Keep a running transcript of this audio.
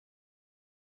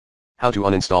How to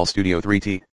uninstall Studio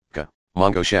 3T,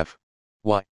 Mongo Chef.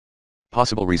 Why?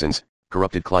 Possible reasons: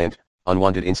 corrupted client,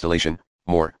 unwanted installation,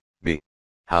 more. B.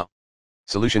 How?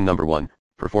 Solution number 1,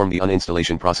 perform the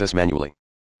uninstallation process manually.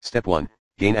 Step 1,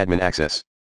 gain admin access.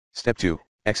 Step 2,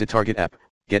 exit target app,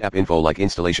 get app info like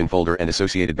installation folder and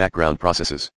associated background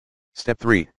processes. Step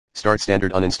 3, start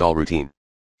standard uninstall routine.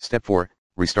 Step 4,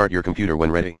 restart your computer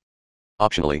when ready.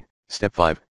 Optionally, Step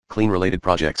 5, clean related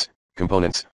projects,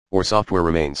 components, or software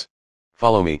remains.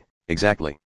 Follow me,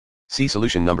 exactly. See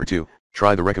solution number 2,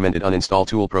 try the recommended uninstall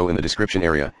tool pro in the description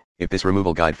area, if this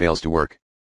removal guide fails to work.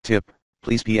 Tip,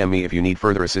 please PM me if you need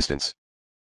further assistance.